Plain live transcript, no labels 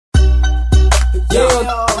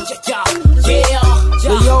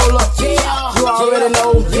Leola, you already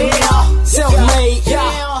know. Self-made,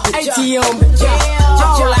 ATM,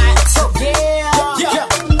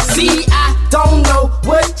 See, I don't know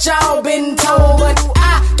what y'all been told, but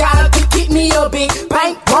I gotta keep me a big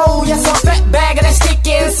bankroll. Yes, a fat bag of that stick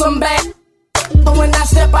and some bag. When I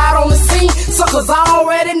step out on the scene, suckers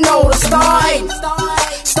already know the start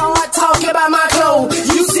talking about my clothes.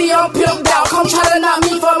 You see I'm pimped out, come try to knock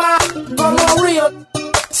me for my real.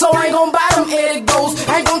 So I ain't gon' buy them Eddie Goes.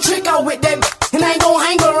 I ain't gon' trick out with that, and I ain't gon'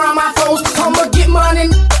 hang around my foes. I'ma get money,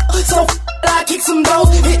 so I kick some doors.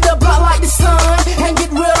 Hit the block like the sun, and get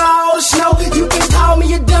rid of all the snow. You can call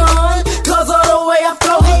me a done, cause of the way I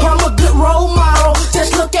flow. I'm a good role model,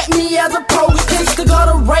 just look at me as a pro. It's the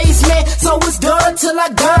gutter race me, so it's gutter till I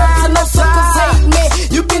gutter. No suckers hate me,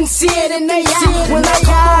 you can see it in their eyes. When I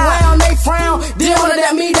come around, they frown, they wanna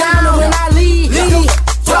let me down. And when I leave,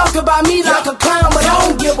 talk about me like a clown, but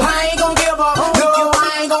don't give up. I ain't gon' give up. No,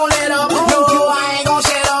 I ain't gon' let up. No, I ain't gon'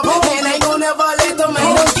 shut up. And they gon' never let them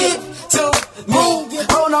haters get to me.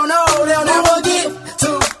 Oh no, no, they'll never get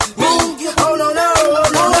to me. Oh no, no,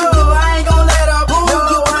 no, no, I ain't gon' let up. No,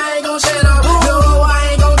 I ain't gon' shut up. No, I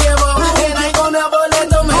ain't gon' give up. And I ain't gon' never let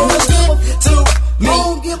them haters get to me.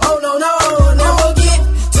 Oh no, no, never get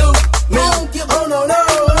to me. Oh no, no,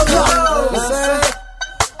 no.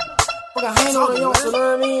 Fucking hang on to you, you know what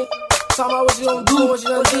I mean? Talking about what you gonna do, what you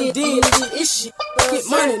done did. It's shit. Get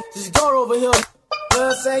money, just go over here. You know what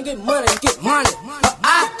I'm saying? Get money. But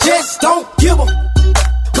I just don't give a,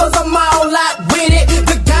 cause I'm all out with it.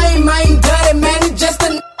 The game ain't dirty, man, it's just a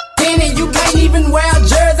in it. You can't even wear a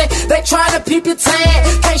jersey, they try to peep your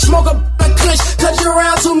tan. Can't smoke a kush, cause you're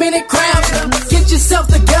around too many crowds. Get yourself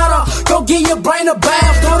together, go get your brain a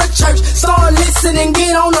bath. Go to church, start listening,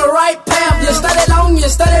 get on the right path. You study long, you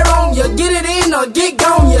study wrong, you get it in or get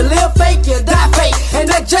gone. You live fake, you die fake, and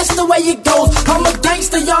that's just the way it goes. I'm a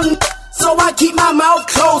gangster young, so I keep my mouth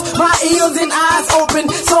closed, my ears and eyes open,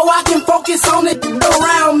 so I can focus on it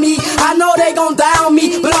around me. I know they gon' down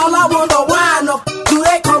me, but all I wonder why the do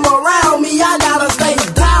they come around me? I gotta stay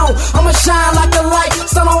down, I'ma shine like a light,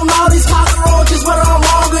 stun on all these cockroaches, whether I'm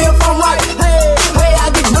wrong or if I'm right. Hey, I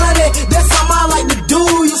get money, that's something I like to do.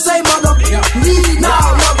 You say mother, me, no,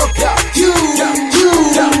 mother, you.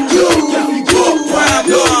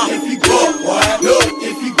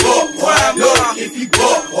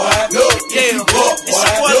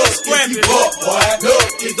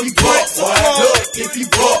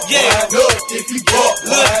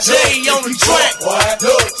 Lil J on the track.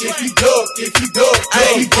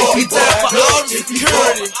 Hey, he time for all the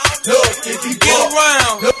security. Get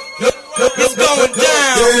around. It's going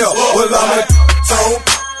down. Yeah, well I'm at zone,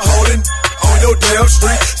 holding on your damn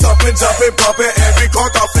street, stomping, jumping, bumping, every car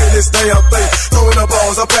off in this damn thing. Throwing the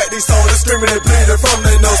balls up at these soldiers, screaming and bleeding from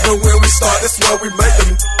their nose. But when we start, that's where we make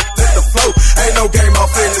them hit the flow. Ain't no game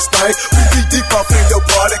off in this thing. We be deep off in your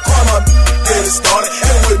party. Call my get it started,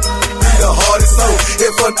 and we be the hardest. So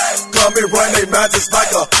if a come and run they mouth just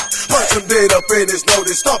like a punch them dead up in his nose,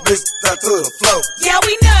 and stomp this down to the floor. Yeah,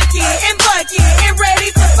 we nucky and bucky and ready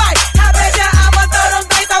to fight. How about ya? I'ma throw them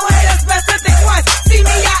things, so haters best to think twice. See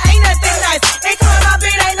me, I ain't nothing nice. They call my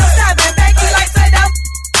beat, ain't no stopping. Becky like Saddam,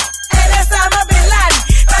 and that's Osama Bin Laden.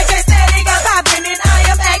 Like they said, they got popping, and I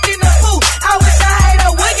am acting a fool. I wish I had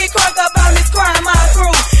a wicked crunk up on this crime I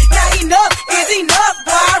threw. Now enough is enough,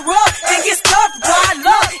 boy. I rub and get stuffed, boy.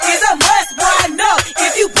 Love is a must, boy. No,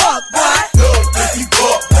 if you buck, boy. Look, if you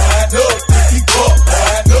buck, boy. Look, if you buck,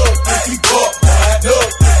 boy. Look, if you buck, boy. Look,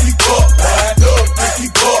 if you buck, boy. Look, if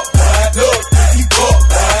you buck, boy. Look, if you buck,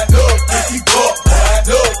 boy. Look, if you buck, boy. Look, if you buck, boy.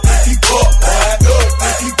 Look, if you buck, boy.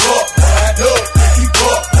 Look, if you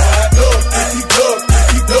buck, boy. Look, if you buck, if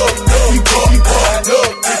you buck, if you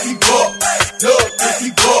buck, boy. Look, if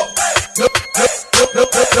you buck, look, if you buck,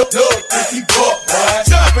 look, if you buck, boy.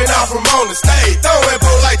 Jumping off from on the stage, throwing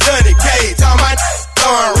bow like Johnny Cage. All my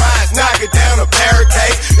throwing rides, knocking down a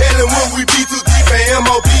barricade. And then when we be too deep and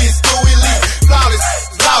MOB is too elite. Flawless,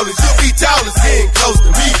 flawless, you'll be tallest, getting close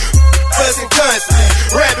to me. Buzzing constantly,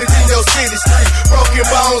 rapping in your city street. Broken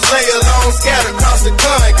bones lay alone, scattered across the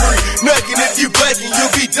concrete. Nucking if you bucking,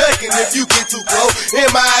 you'll be ducking if you get too close. In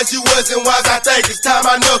my eyes, you wasn't wise, I think it's time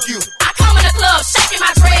I nuck you. I come in the club, shaking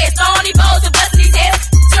my dreads, throwing these bows and busting these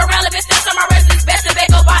heads. Still relevant, steps on my residence, best to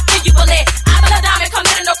back up, I think you bullet. I'm in a diamond,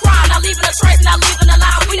 committing no crime, not leaving a trace, not leaving a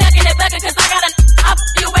line. We knocking it bucking, cause I got a I'll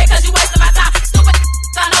you away, cause you wasting my time. Stupid,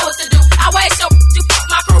 I know what to do. I waste your you fuck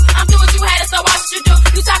my crew. I'm doing what you had, so why should you do?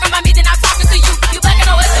 You talking about me, then I'm talking to you. You bucking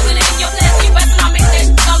on us, and we living your place. You busting on me, then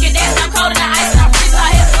you gon' get nasty. I'm cold in the ice, and I'm freezing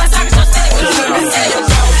my head. My talking so steady, we don't know what I'm saying.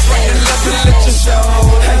 Let your show,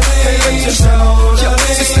 hey, let your show.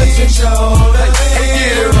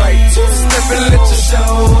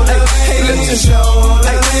 your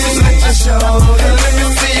shoulder lean. Let your shoulder lean. Let me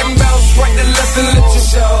see you bounce right to left and let your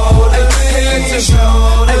shoulder lean. Let your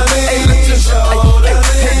shoulder lean. Let your shoulder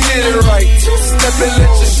lean. Get it right. Two-step and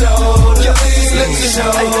let your shoulder lean. Let your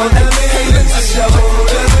shoulder lean. Let your shoulder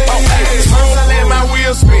lean. First I let my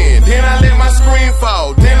wheels spin, then I let my screen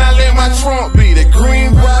fall, then I let my trunk be the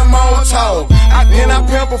green bright Maddhouse. Then I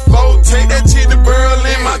pepper float, take that chick to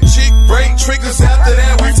Berlin. My chick break triggers. After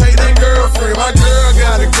that we take that girlfriend. My girl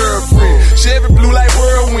got a girlfriend. Chevy blue like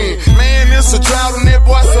whirlwind. Man, it's a drought on that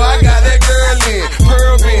boy, so I got that girl in.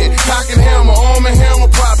 Pearl bend, cock and hammer, arm and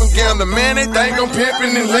hammer propaganda. Man, they think I'm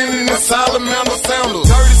pimping and lending and Salamander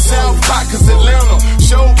sandals. Dirty South Pockets, Atlanta.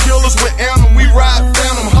 Show killers with Anna, we ride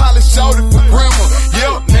Phantom. Holly shouted for grandma.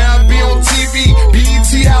 Yep, now I be on TV,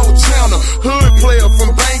 BET our channel. Hood player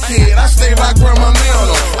from Bankhead, I stay by Grandma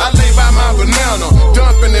Nana. I lay by my banana,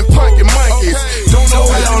 dumping and punking monkeys. Don't know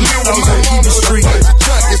how to live with my keep it street.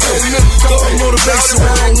 Thought motivation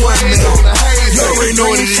one-on-one, man. You already know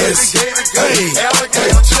what it is. Hey,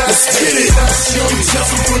 let's get it. Young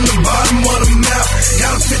Chelsea from the bottom of the map.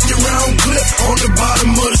 Got a 50-round clip on the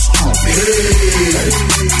bottom of the street.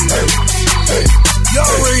 Hey. Y'all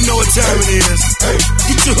already know what time it is.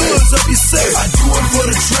 Get your hoods up yourself. I do it for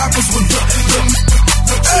the trappers with the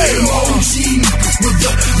OG with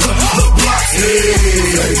the block.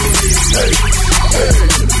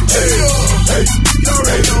 Y'all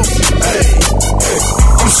already know.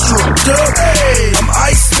 I'm stripped up. I'm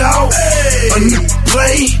iced out. A new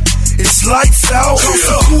play. It's lights out, cost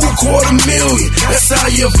a cool $250,000. That's how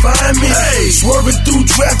you find me. Swerving through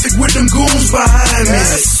traffic with them goons behind me.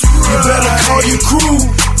 You better call your crew,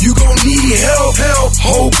 you gon' need help.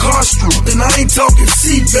 Whole car stroop, and I ain't talking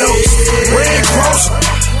seatbelts. Red Cross,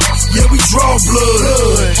 yeah, we draw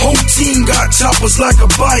blood. Whole team got choppers like a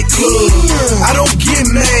bike club. I don't get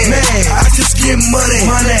mad, I just get money.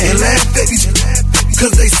 And laugh at these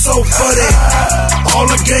cause they so funny. All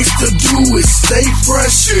a gangsta do is stay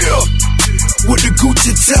fresh, with the Gucci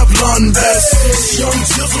Teflon vest. Young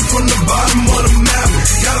Jizzle from the bottom of the map.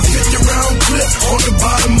 Got a 50-round clip on the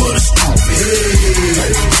bottom of the street.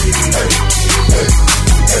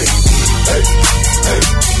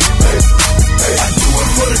 I do it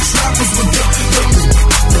for the trappers with the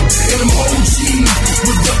and them OG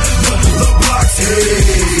with the blocks.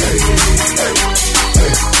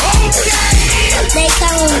 They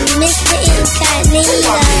call me Mr.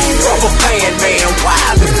 Incognito. Rubber band man,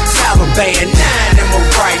 wild as the Taliban. 9 in my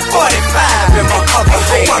right, 45 in my other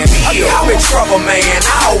hand. I'm in trouble, man.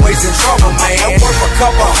 I always in trouble, man. Worth a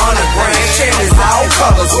couple $100,000. Channels all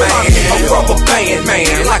colors, man. A rubber band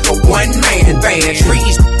man, like a one-man band.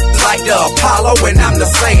 Trees like the Apollo when I'm the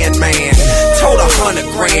Sandman. Told $100,000,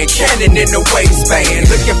 cannon in the waistband.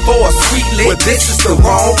 Looking for a sweet lick, but this is the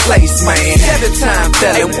wrong place, man. Every time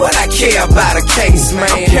telling what I care about a case, man.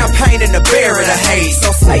 I'm campaigning to bury the hate,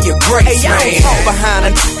 so say your grace, man. I don't talk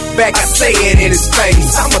behind a back, I say it in his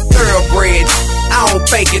face. I'm a thoroughbred, I don't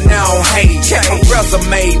fake it, I don't hate. Check my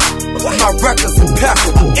resume, my records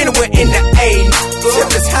impeccable. Anywhere in the A,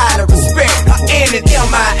 tip is high to respect. In an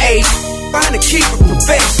MIA, trying to keep it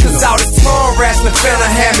professional, cause all this small wrestling finna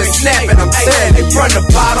have me snapping. I'm telling it from the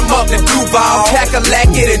bottom up to Duval,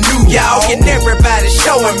 Cackalack it and New York, and everybody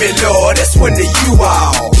showing me, Lord, that's when the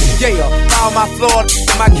U-All. Yeah, all my Florida,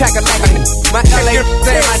 my Cackalack, my LA,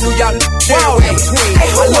 my New York, all in between. I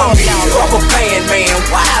love y'all, rubber band man,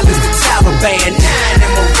 wild as the Taliban. 9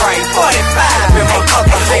 in my right, 45 in my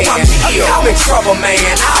other hand. I'm in trouble,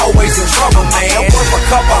 man, I always in trouble, man. Worth a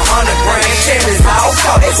couple $100,000, Chevys all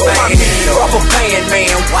colors, man. Rubber band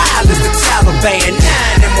man, wild as the Taliban.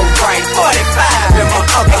 9 in my right, 45 in my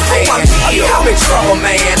other hand. I'm in trouble,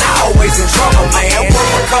 man, I always in trouble, man.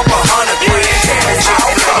 Worth a couple $100,000, Chevys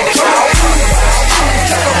all colors.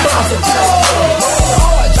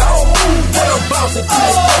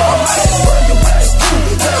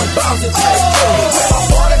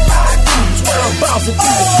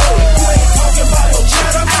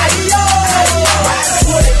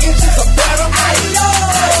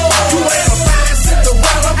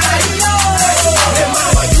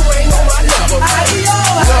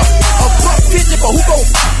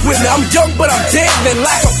 With me, I'm young but I'm dead, man.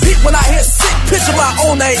 Like a pit when I hear sick, picture my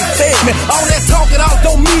own ain't fed, man. All that talking out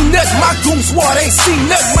don't mean nothing. My goon sword ain't seen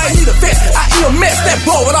nothing. Might need a vet. I eat a mess that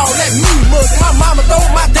blow with all that mean mug. My mama don't,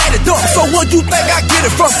 my daddy don't. So where you think I get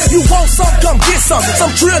it from? You want some? Come get some. Some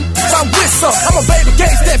trill, I'm with some. I'm a baby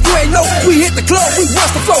gangsta. If you ain't know, we hit the club, we rush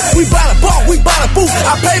the floor. We buy the bar, we buy the booth.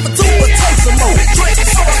 I pay for two, but take some more. Drink,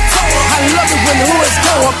 I love it when the hoods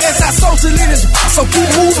go up. As I socially this, so keep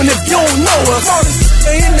moving if you don't know us. All this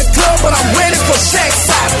in the club, but I'm ready for Shaq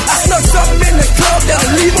side. I snuck up in the club,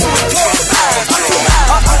 that'll leave them with club eyes.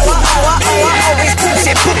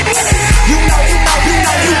 You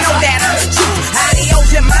know that I'm the truth. Adios,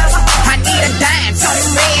 your mama. I need a dime.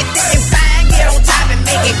 Something red, thick and fine. Get on top and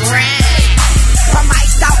make it grind. I'm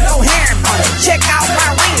iced out, no herringbone. Check out my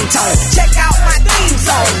ringtone. Check out my theme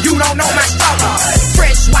song. You don't know my struggle.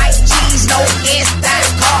 Fresh white cheese, no S-dot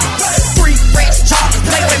car. Free fresh chocolate.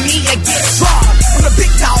 Play with me and get slaughtered. I'm the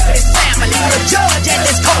big dog of this family. The judge at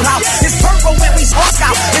this courthouse. It's purple when we smoke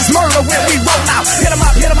out. It's murder when we roll out. Hit 'em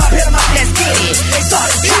up, hit 'em up, hit 'em up. Let's get it. They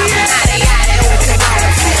started dropping.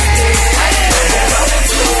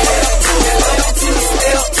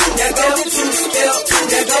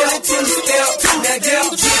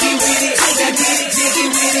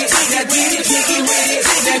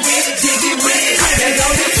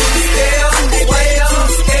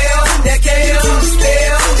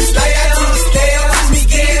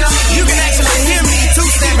 You can actually hear me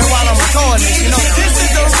two-stepping while I'm recording this. You know, this is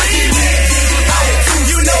the remix.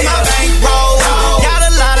 You know my bankroll got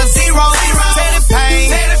a lot of zeros. Teddy Payne,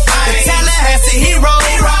 the Tallahassee hero.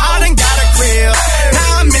 I done got a crib,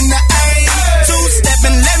 now I'm in the A.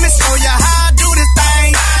 Two-stepping, let me show you how I do this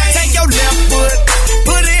thing. Take your left foot,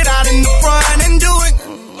 put it out in the front and do it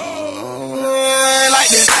like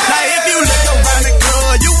this. Now if you look around the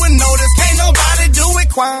club, you would notice can't nobody do it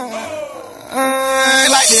quite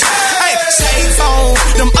like this. Hey, shades on,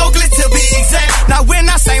 them Oakley to be exact. Now when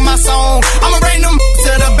I sing my song, I'ma bring them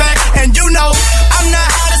to the back. And you know, I'm the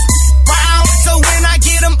hottest round. So when I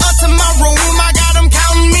get them up to my room, I got them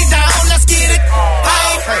counting me down. Let's get it.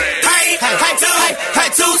 Hey,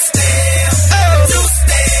 two-step.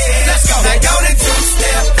 Two-step. Let's go. Now go to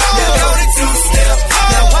two-step. Now go to two-step.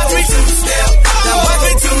 Now watch me two-step. Now watch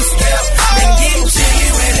me two-step. And get jiggy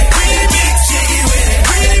with it. Really get jiggy with it.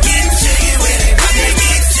 Really get jiggy with it. Really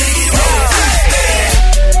get jiggy with it.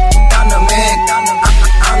 I'm the man.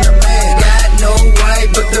 I'm the man. Got no wife,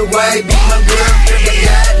 but the wife be my girlfriend.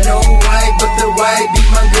 Got no wife, but the wife be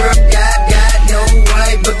my girl. Got no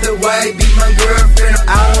wife, but the wife be my girlfriend.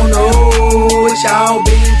 I don't know what y'all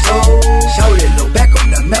been told. Show it, look back on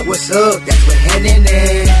the map. What's up? That's what happening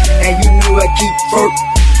there. And you knew I keep work.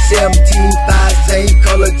 17.5, same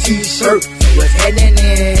color t-shirt. What's happening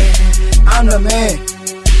there? I'm the man.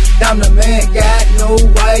 I'm the man. Got no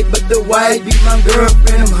wife, but the wife be my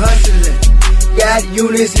girlfriend. I'm hustling. Got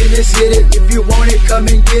units in the city. If you want it, come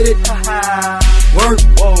and get it. Work.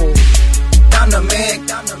 Whoa. I'm the man.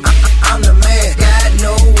 I'm the man. Got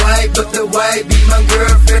no wife, but the wife be my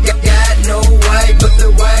girlfriend. Got no wife, but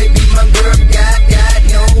the wife be my girl. Got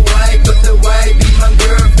no wife, but the wife be my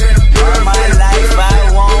girlfriend. All my life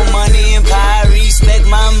I want money and power. Respect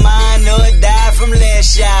my mind or die from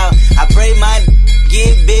last child. I pray my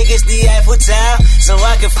get big as the Eiffel Tower, so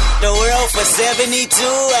I can the world for 72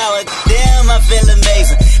 hours. Damn, I feel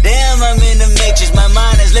amazing. Damn, I'm in the matrix. My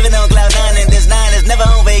mind is living on cloud nine, and this 9 is never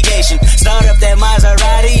on vacation. Start up that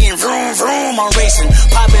Maserati and vroom vroom, I'm racing.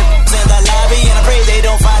 Popping in the lobby, and I pray they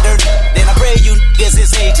don't find her. Then I pray you niggas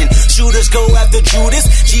is hating. Shooters go after Judas.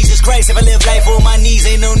 Jesus Christ, if I live life on my knees,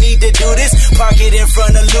 ain't no need to do this. Park it in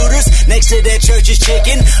front of looters. Next to that church is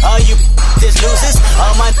chicken. All you just losers.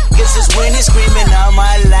 All my niggas is winning, screaming all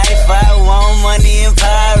my life. I want money and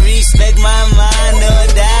power. Respect my mind or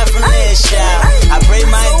die from this child. I pray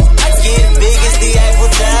my get big as the Eiffel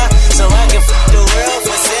Tower, so I can the world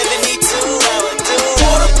for 72 hours.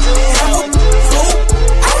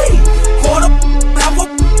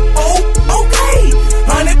 Okay.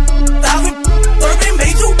 100,000, 30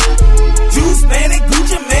 major. Juice man and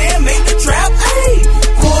Gucci man make the trap. Ayy,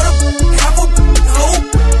 quarter, half a hoe.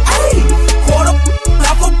 Ayy, quarter,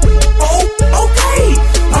 half a hoe. Okay.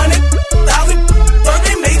 100,000,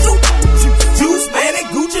 30 major. Juice man and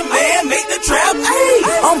Gucci man make the trap. Ayy,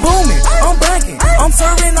 I'm booming, I'm banking, I'm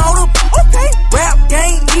serving all the. Okay. Rap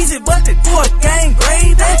game easy, but the do a game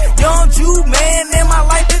great. Young Jew man in my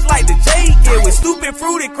life is like the J. Yeah, with stupid,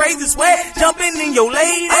 fruity, crazy sweat jumping in your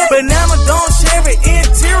lady. Banana don't share it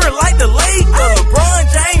interior like the lake. LeBron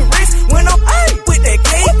James wrist when I'm with that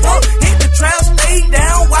cake up. Hit the trap, stay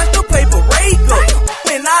down, watch the paper rake up.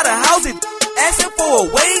 Went out of house, asking for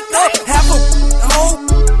a wake up. Half a hoe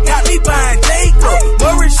got me buying Jacob.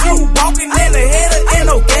 Murray shoe walking in the head of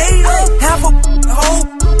no gator. Half a hoe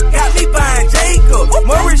got me buying Jacob.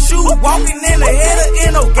 Murray shoe walking in the head of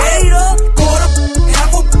no gator. Quarter,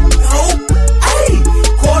 half a hoe. Ayy,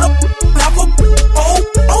 quarter, half a hoe.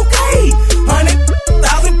 Okay,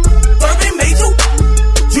 100,000, 30 major.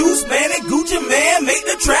 Juice man and Gucci man make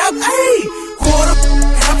the trap. Ayy, quarter,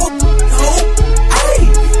 half a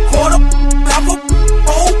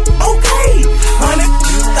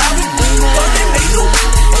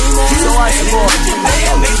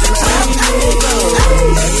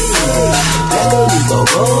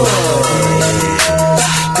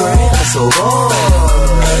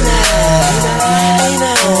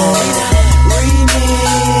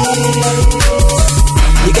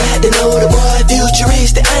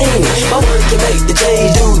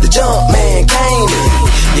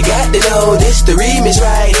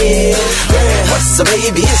So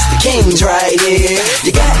baby, it's the kings right here.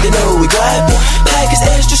 You got to know we got it. Pack is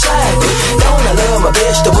extra sloppy. Don't I love my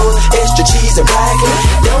vegetables? Extra cheese and broccoli.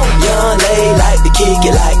 Don't young lady like to kick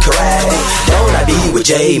it like karate? Don't I be with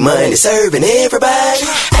J Money serving everybody?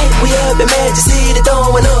 Ain't we up in Magic City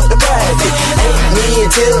throwing up the private? Ain't me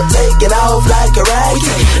and Tip taking off like a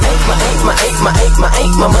rocket? Ain't my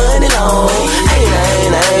money long?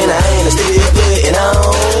 Ain't I still putting on?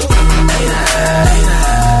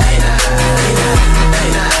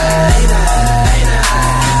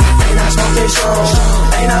 Ain't I smoking strong?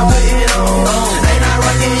 Ain't I putting on? Ain't I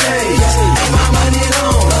rocking yays? Ain't my money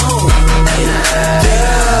long?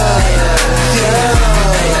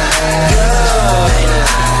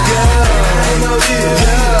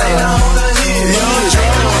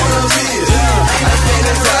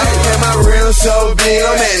 So big,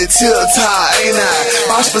 I'm at the tip-top, ain't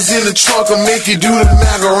I? Bospers in the trunk will make you do the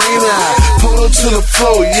Macarena. Pull up to the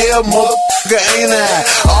floor, yeah, motherfucker, ain't I?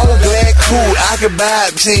 All black, cool, I can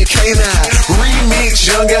buy it, can't I? Remix,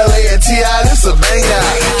 Young LA and T.I., this a banger.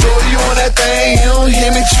 Throw you on that thing, you don't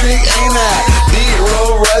hear me trick, ain't I? Big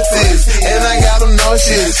road rusties, and I got them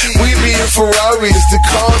nauseous. We be in Ferraris, the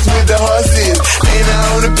cars with the horses. Ain't I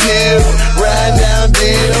on the pill, ride down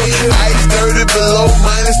deal. Ice 30 below,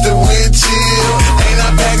 minus the wind chill. Ain't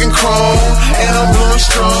I packing chrome, and I'm blowing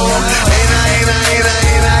strong. Ain't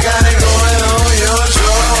I got it going on your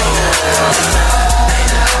drum.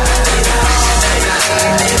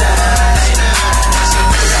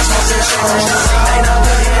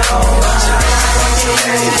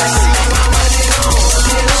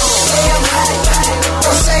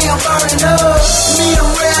 Don't say I'm burning up. Me a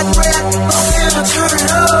red, I'm finna turn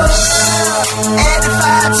it up. Add the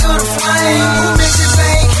fire to the flame. Who makes it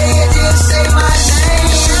bang? Can't just say my name.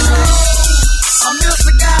 I'm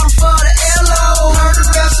Mr. Guy for the LO. Heard the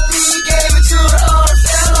recipe, gave it to the other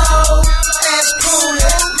fellow. That's cool,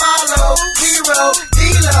 that's Marlo, Hero,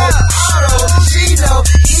 D-Lo, Auto, Gino,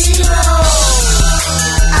 Hilo.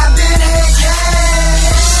 I've been had cash.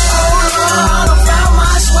 Hold on, I found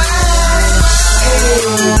my swag.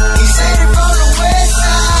 He said it from the west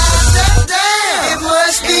side. Damn, it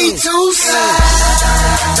must be two sides.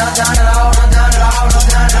 Done it all.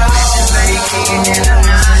 Making it a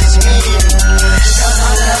nice meal.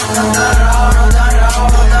 Done it all.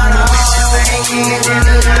 Making it a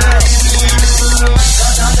nice meal.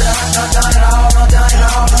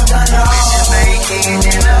 Making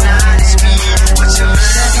it a nice meal. What's your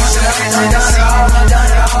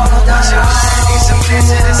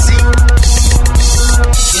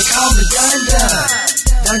you call me done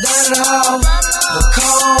it all. The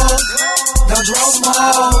cause, done drove them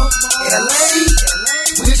all. LA,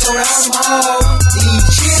 we sold out them all. These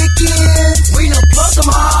chickens, we done plucked them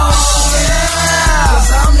all. Yeah,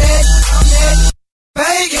 'cause I'm that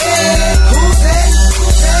bankhead. Who's that?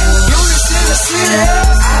 Units in the city.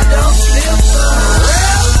 I done flipped them.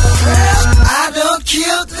 I done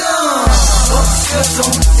killed them.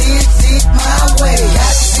 System, sit my way.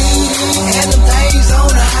 Got the CD and the things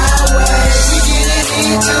on the highway. We get it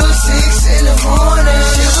into 6 in the morning.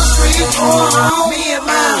 It was free for me and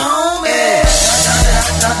my homies.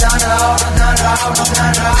 Done it all.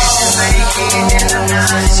 Making it a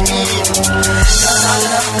nice meal. Done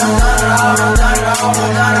it all.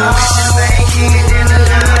 Making it a nice meal. Done it all. Making it a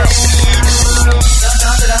nice meal.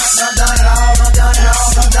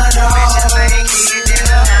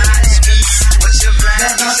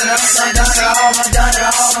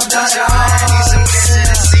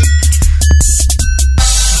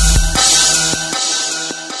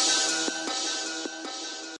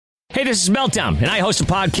 Hey, this is Meltdown, and I host a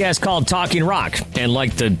podcast called Talking Rock. And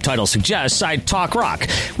like the title suggests, I talk rock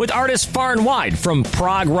with artists far and wide, from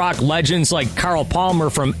prog rock legends like Carl Palmer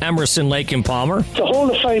from Emerson, Lake and Palmer. The Hall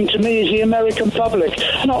of Fame to me is the American public,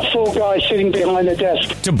 not 4 guys sitting behind a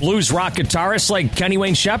desk. To blues rock guitarists like Kenny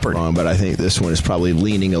Wayne Shepherd. But I think this one is probably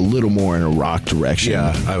leaning a little more in a rock direction.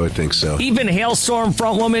 Yeah, I would think so. Even Hailstorm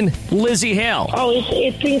frontwoman Lizzie Hale. Oh,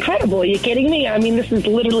 it's incredible. Are you kidding me? I mean, this is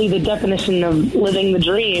literally the definition of living the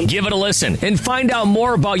dream. Give it a listen and find out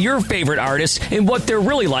more about your favorite artists and what they're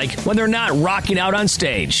really like when they're not rocking out on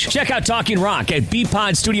stage. Check out Talking Rock at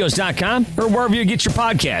bpodstudios.com or wherever you get your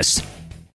podcasts.